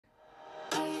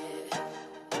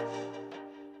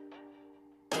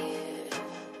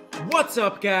What's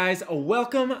up, guys?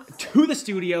 Welcome to the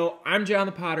studio. I'm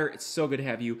Jonthepotter. It's so good to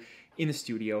have you in the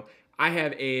studio. I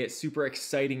have a super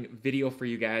exciting video for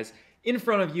you guys. In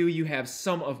front of you, you have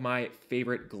some of my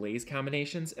favorite glaze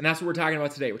combinations, and that's what we're talking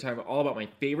about today. We're talking all about my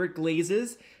favorite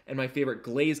glazes and my favorite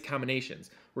glaze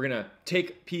combinations. We're gonna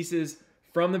take pieces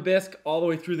from the bisque all the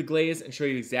way through the glaze and show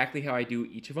you exactly how I do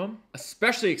each of them.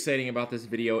 Especially exciting about this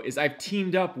video is I've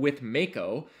teamed up with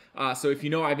Mocha. So if you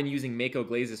know, I've been using Mocha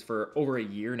glazes for over a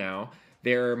year now.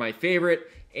 They're my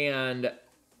favorite, and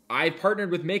I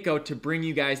partnered with Mocha to bring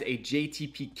you guys a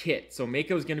JTP kit. So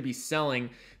Mocha is gonna be selling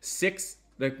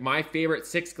my favorite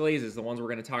 6 glazes, the ones we're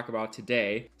gonna talk about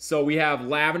today. So we have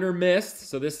Lavender Mist.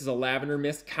 So this is a Lavender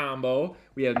Mist combo.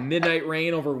 We have Midnight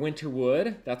Rain over Winter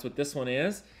Wood. That's what this one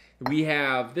is. We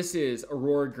have, this is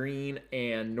Aurora Green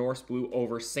and Norse Blue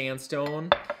over Sandstone.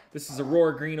 This is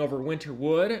Aurora Green over Winter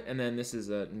Wood, and then this is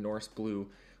a Norse Blue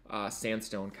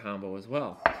Sandstone combo as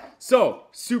well. So,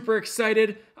 super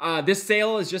excited. This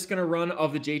sale is just gonna run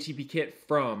of the JTP kit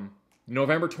from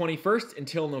November 21st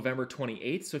until November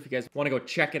 28th. So if you guys wanna go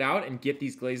check it out and get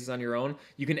these glazes on your own,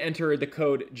 you can enter the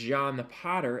code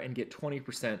Jonthepotter and get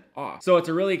 20% off. So it's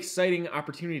a really exciting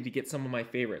opportunity to get some of my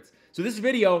favorites. So this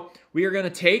video, we're gonna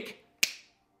take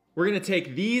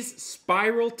these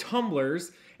spiral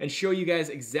tumblers and show you guys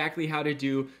exactly how to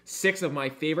do 6 of my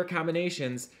favorite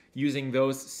combinations using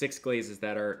those 6 glazes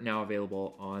that are now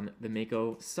available on the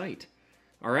Mocha site.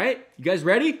 All right, you guys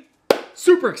ready?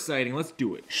 Super exciting, let's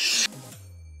do it.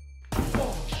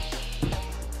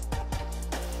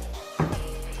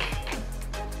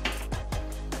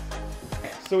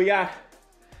 So we got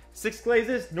 6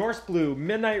 glazes: Norse Blue,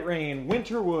 Midnight Rain,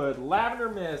 Winter Wood, Lavender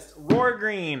Mist, Aurora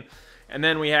Green, and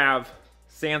then we have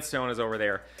Sandstone is over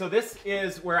there. So this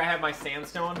is where I have my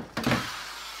Sandstone.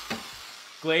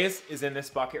 Glaze is in this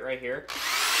bucket right here.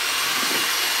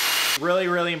 Really,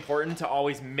 really important to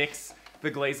always mix the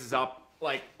glazes up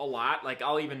like a lot. Like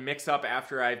I'll even mix up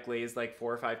after I've glazed like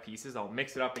 4 or 5 pieces, I'll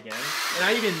mix it up again. And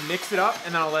I even mix it up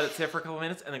and then I'll let it sit for a couple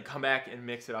minutes and then come back and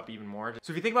mix it up even more.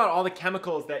 So if you think about all the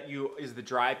chemicals that is the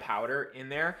dry powder in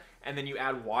there, and then you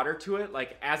add water to it,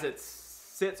 like as it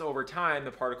sits over time, the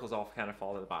particles all kind of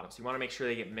fall to the bottom. So you wanna make sure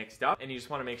they get mixed up, and you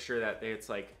just wanna make sure that it's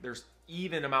like, there's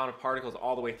even amount of particles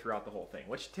all the way throughout the whole thing,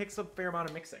 which takes a fair amount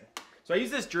of mixing. So I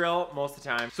use this drill most of the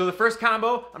time. So the first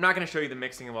combo, I'm not gonna show you the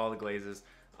mixing of all the glazes.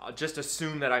 I'll just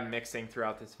assume that I'm mixing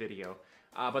throughout this video.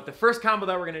 But the first combo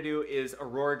that we're gonna do is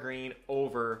Aurora Green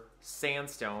over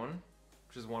Sandstone,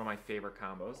 which is one of my favorite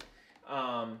combos.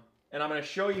 And I'm gonna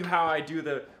show you how I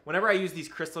do whenever I use these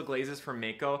crystal glazes from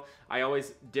Mocha, I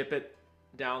always dip it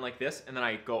down like this, and then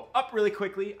I go up really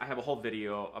quickly. I have a whole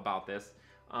video about this.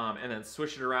 And then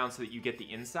switch it around so that you get the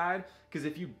inside. Because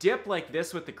if you dip like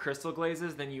this with the crystal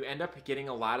glazes, then you end up getting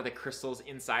a lot of the crystals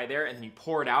inside there, and then you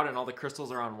pour it out and all the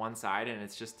crystals are on one side, and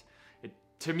it's just,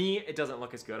 to me, it doesn't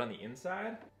look as good on the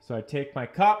inside. So I take my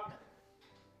cup,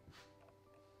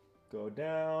 go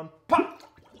down, pop!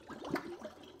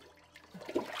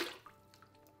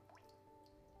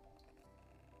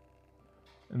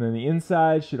 And then the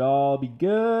inside should all be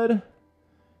good.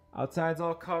 Outside's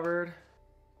all covered.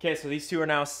 Okay, so these 2 are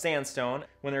now Sandstone.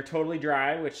 When they're totally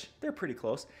dry, which they're pretty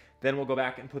close, then we'll go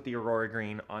back and put the Aurora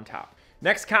Green on top.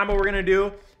 Next combo we're gonna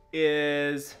do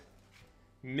is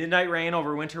Midnight Rain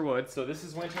over Winter Wood. So this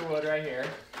is Winter Wood right here.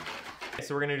 Okay,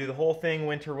 so we're gonna do the whole thing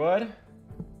Winter Wood.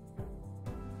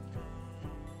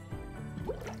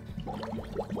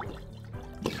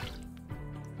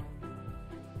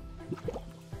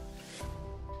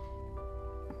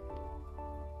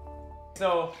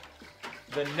 So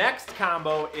the next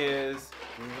combo is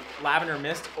Lavender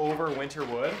Mist over Winter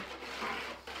Wood.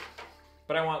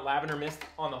 But I want Lavender Mist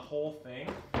on the whole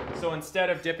thing. So instead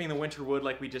of dipping the Winter Wood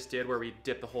like we just did where we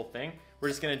dip the whole thing, we're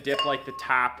just gonna dip like the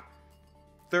top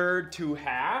 1/3 to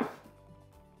 1/2.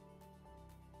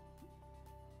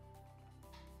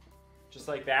 Just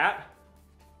like that.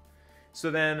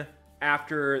 So then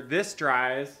after this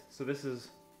dries, so this is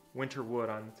Winter Wood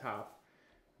on the top,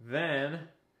 then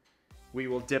we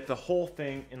will dip the whole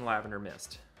thing in Lavender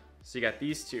Mist. So you got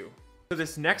these 2. So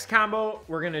this next combo,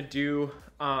 we're gonna do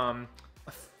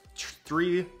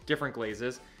 3 different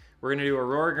glazes. We're gonna do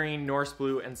Aurora Green, Norse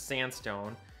Blue, and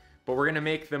Sandstone. But we're gonna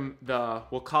make them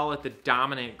we'll call it the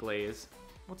dominant glaze.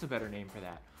 What's a better name for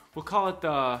that? We'll call it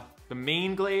the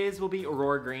main glaze will be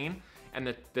Aurora Green,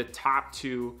 and the top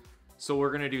 2. So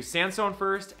we're gonna do Sandstone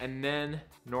first, and then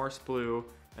Norse Blue,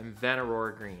 and then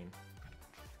Aurora Green.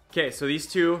 Okay, so these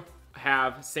 2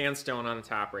 have Sandstone on the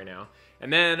top right now.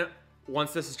 And then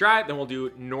once this is dry, then we'll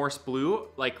do Norse Blue,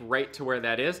 like right to where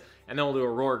that is, and then we'll do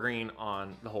Aurora Green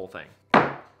on the whole thing.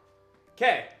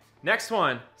 Okay, Next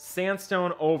one,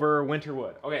 sandstone over winter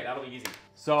wood. Okay, that'll be easy.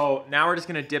 So now we're just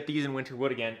gonna dip these in winter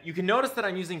wood again. You can notice that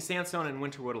I'm using sandstone and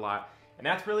winter wood a lot, and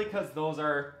that's really because those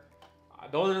are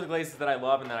the glazes that I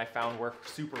love and that I found work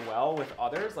super well with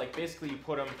others. Like basically you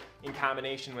put them in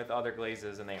combination with other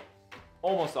glazes and they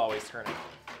almost always turn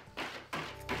out,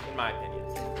 in my opinion.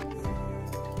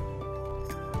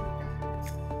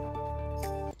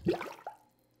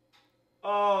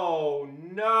 Oh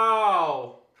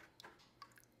no!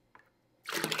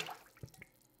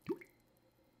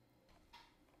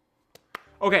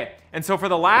 Okay, and so for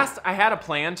the last, I had a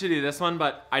plan to do this one,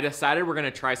 but I decided we're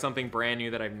gonna try something brand new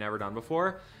that I've never done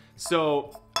before.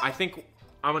 So I think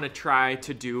I'm gonna try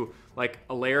to do like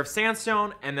a layer of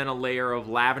sandstone and then a layer of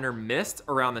lavender mist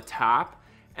around the top,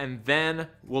 and then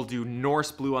we'll do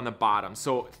Norse blue on the bottom.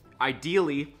 So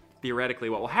ideally, theoretically,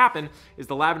 what will happen is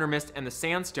the lavender mist and the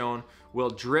sandstone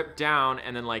will drip down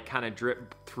and then like kind of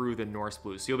drip through the Norse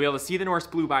blue. So you'll be able to see the Norse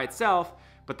blue by itself,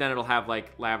 but then it'll have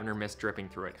like lavender mist dripping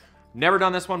through it. Never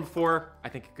done this one before. I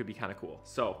think it could be kind of cool.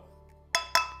 So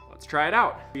let's try it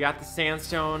out. We got the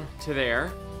sandstone to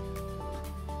there.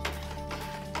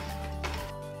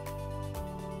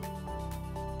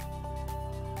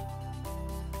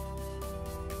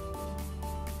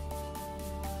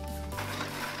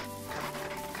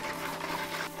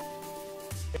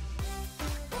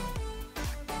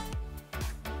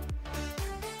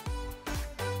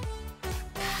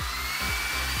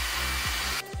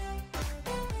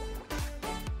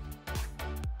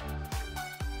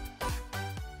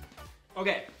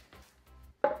 Okay,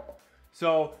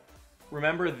 so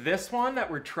remember this one that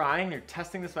we're trying, or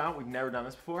testing this out, we've never done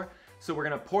this before. So we're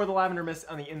gonna pour the lavender mist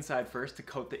on the inside first to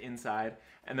coat the inside,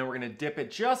 and then we're gonna dip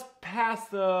it just past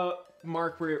the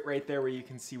mark right there where you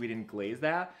can see we didn't glaze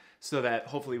that, so that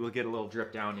hopefully we'll get a little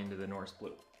drip down into the Norse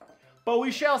blue. But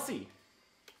we shall see.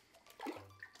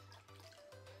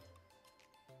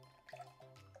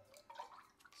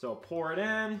 So pour it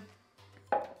in.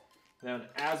 Then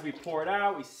as we pour it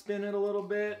out, we spin it a little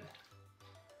bit,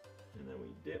 and then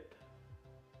we dip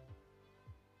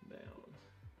down.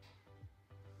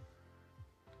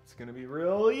 It's gonna be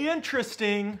really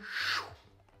interesting.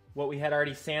 What we had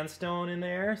already sandstone in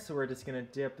there, so we're just gonna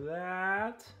dip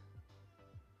that.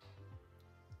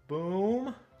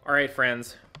 Boom. All right,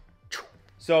 friends.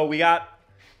 So we got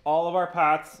all of our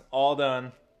pots all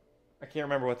done. I can't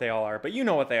remember what they all are, but you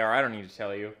know what they are. I don't need to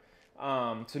tell you.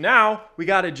 So now we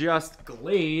gotta just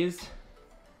glaze.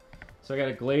 So I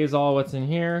gotta glaze all what's in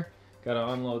here. Gotta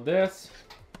unload this.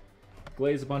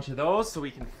 Glaze a bunch of those so we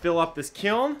can fill up this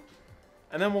kiln.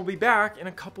 And then we'll be back in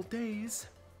a couple days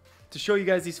to show you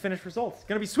guys these finished results. It's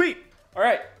gonna be sweet. All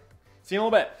right, see you in a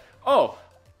little bit. Oh,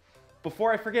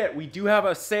 before I forget, we do have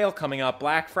a sale coming up,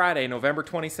 Black Friday, November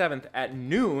 27th at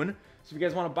noon. So if you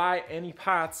guys wanna buy any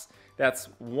pots, that's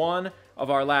one of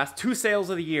our last 2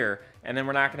 sales of the year, and then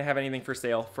we're not gonna have anything for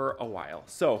sale for a while.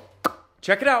 So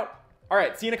check it out. All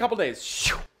right, see you in a couple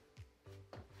days.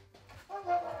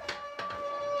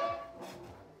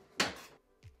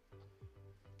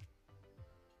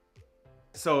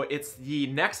 So it's the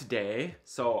next day,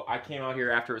 so I came out here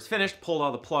after it was finished, pulled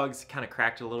all the plugs, kind of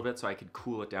cracked it a little bit so I could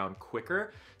cool it down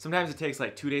quicker. Sometimes it takes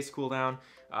like 2 days to cool down,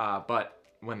 but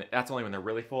that's only when they're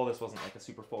really full. This wasn't like a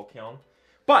super full kiln.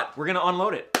 But we're gonna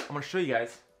unload it. I'm gonna show you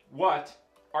guys what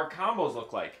our combos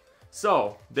look like.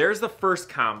 So there's the first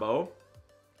combo.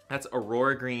 That's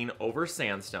Aurora Green over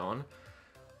Sandstone.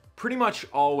 Pretty much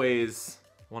always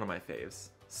one of my faves.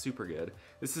 Super good.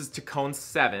 This is to cone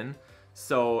 7.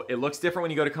 So it looks different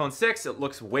when you go to cone 6. It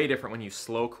looks way different when you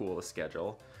slow cool the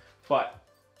schedule. But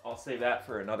I'll save that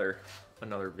for another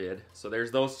vid. So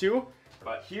there's those two.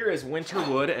 But here is Winter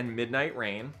Wood and Midnight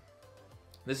Rain.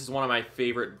 This is one of my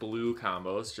favorite blue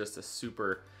combos, just a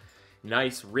super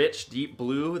nice, rich, deep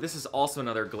blue. This is also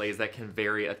another glaze that can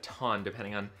vary a ton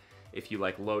depending on if you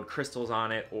like load crystals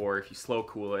on it or if you slow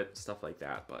cool it, stuff like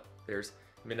that. But there's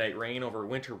Midnight Rain over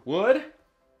Winter Wood.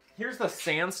 Here's the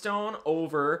Sandstone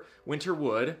over Winter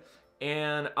Wood.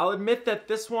 And I'll admit that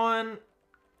this one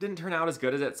didn't turn out as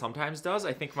good as it sometimes does.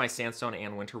 I think my Sandstone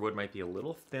and Winter Wood might be a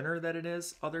little thinner than it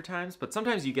is other times, but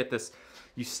sometimes you get this,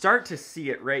 you start to see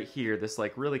it right here, this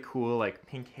like really cool like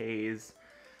pink haze,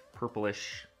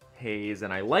 purplish haze,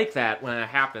 and I like that when it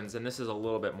happens, and this is a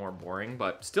little bit more boring,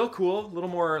 but still cool, a little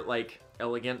more like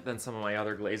elegant than some of my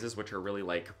other glazes, which are really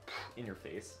like in your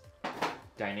face,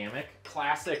 dynamic.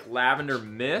 Classic Lavender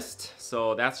Mist,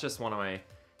 so that's just one of my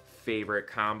favorite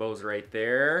combos right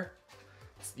there.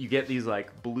 You get these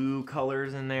like blue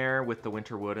colors in there with the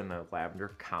Winter Wood and the lavender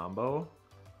combo.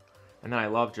 And then I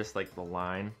love just like the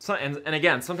line. So, and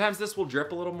again, sometimes this will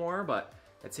drip a little more, but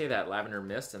I'd say that Lavender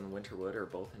Mist and Winter Wood are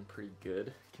both in pretty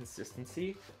good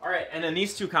consistency. All right, and then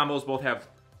these two combos both have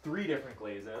 3 different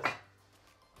glazes.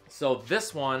 So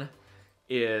this one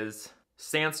is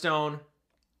Sandstone,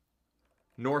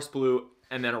 Norse Blue,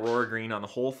 and then Aurora Green on the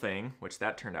whole thing, which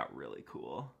that turned out really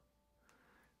cool.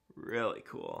 Really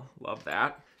cool. Love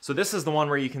that. So this is the one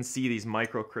where you can see these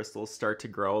microcrystals start to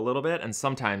grow a little bit, and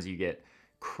sometimes you get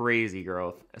crazy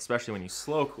growth, especially when you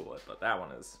slow cool it, but that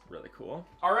one is really cool.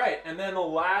 All right, and then the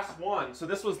last one. So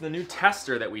this was the new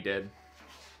tester that we did.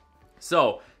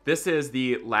 So this is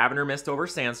the Lavender Mist over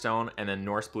Sandstone and then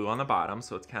Norse Blue on the bottom,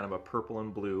 so it's kind of a purple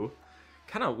and blue.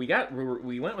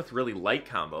 We went with really light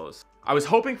combos. I was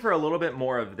hoping for a little bit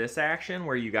more of this action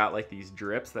where you got like these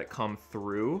drips that come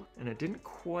through, and it didn't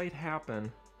quite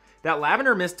happen. That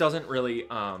Lavender Mist doesn't really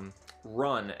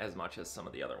run as much as some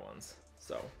of the other ones.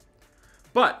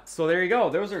 So there you go.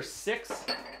 Those are six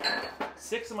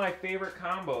of my favorite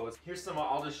combos. Here's some,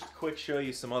 I'll just quick show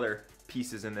you some other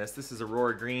pieces in this. This is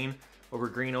Aurora Green over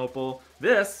Green Opal.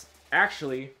 This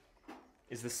actually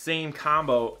is the same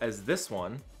combo as this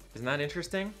one. Isn't that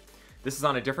interesting? This is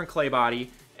on a different clay body,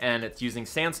 and it's using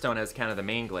Sandstone as kind of the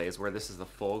main glaze, where this is the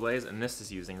full glaze, and this is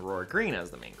using Aurora Green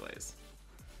as the main glaze.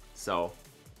 So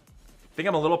I think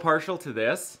I'm a little partial to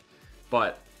this,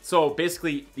 but so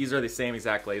basically these are the same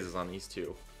exact glazes on these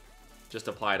two, just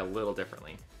applied a little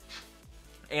differently,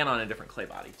 and on a different clay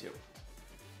body too.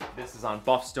 This is on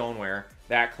buff stoneware.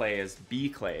 That clay is B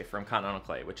clay from Continental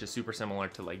Clay, which is super similar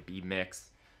to like B mix,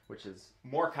 which is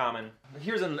more common.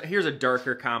 Here's a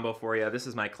darker combo for you. This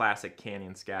is my classic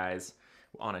Canyon Skies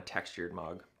on a textured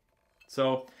mug.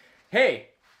 So, hey,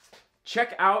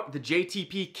 check out the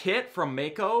JTP kit from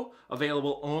Mako,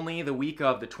 available only the week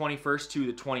of the 21st to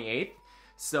the 28th.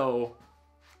 So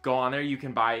go on there. You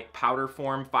can buy powder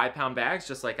form 5-pound bags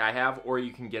just like I have, or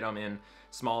you can get them in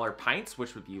smaller pints,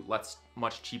 which would be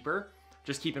much cheaper.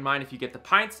 Just keep in mind, if you get the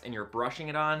pints and you're brushing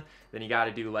it on, then you got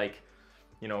to do like,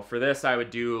 you know, for this I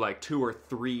would do like 2 or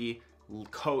 3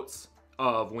 coats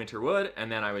of Winter Wood,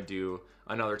 and then I would do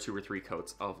another 2 or 3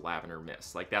 coats of Lavender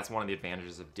Mist. Like, that's one of the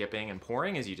advantages of dipping and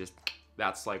pouring, is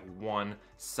that's like one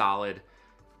solid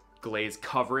glaze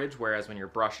coverage, whereas when you're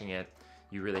brushing it,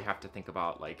 you really have to think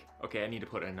about like, okay, I need to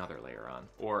put another layer on.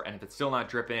 And if it's still not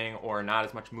dripping or not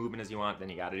as much movement as you want, then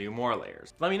you gotta do more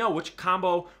layers. Let me know which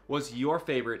combo was your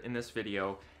favorite in this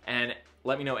video, and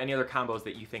let me know any other combos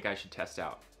that you think I should test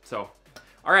out. So,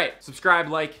 all right, subscribe,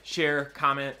 like, share,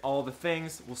 comment, all the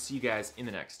things. We'll see you guys in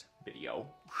the next video.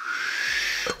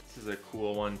 This is a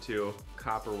cool one too.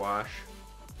 Copper wash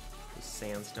with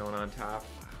Sandstone on top.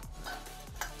 Wow.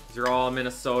 These are all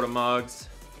Minnesota mugs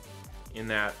in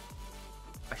that.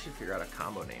 I should figure out a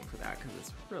combo name for that because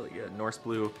it's really good. Norse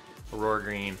Blue, Aurora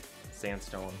Green,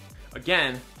 Sandstone.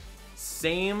 Again,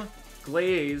 same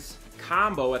glaze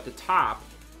combo at the top,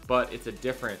 but it's a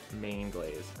different main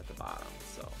glaze at the bottom.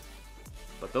 So,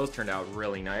 but those turned out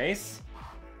really nice.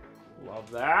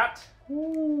 Love that.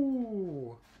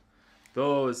 Ooh.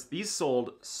 These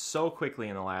sold so quickly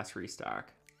in the last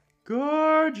restock.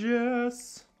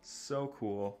 Gorgeous. So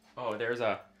cool. Oh, there's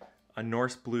a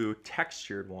Norse Blue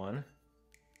textured one.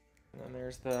 And then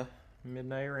there's the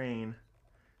Midnight Rain,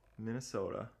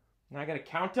 Minnesota. Now I gotta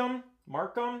count them,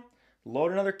 mark them,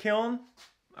 load another kiln.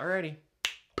 Alrighty.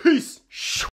 Peace.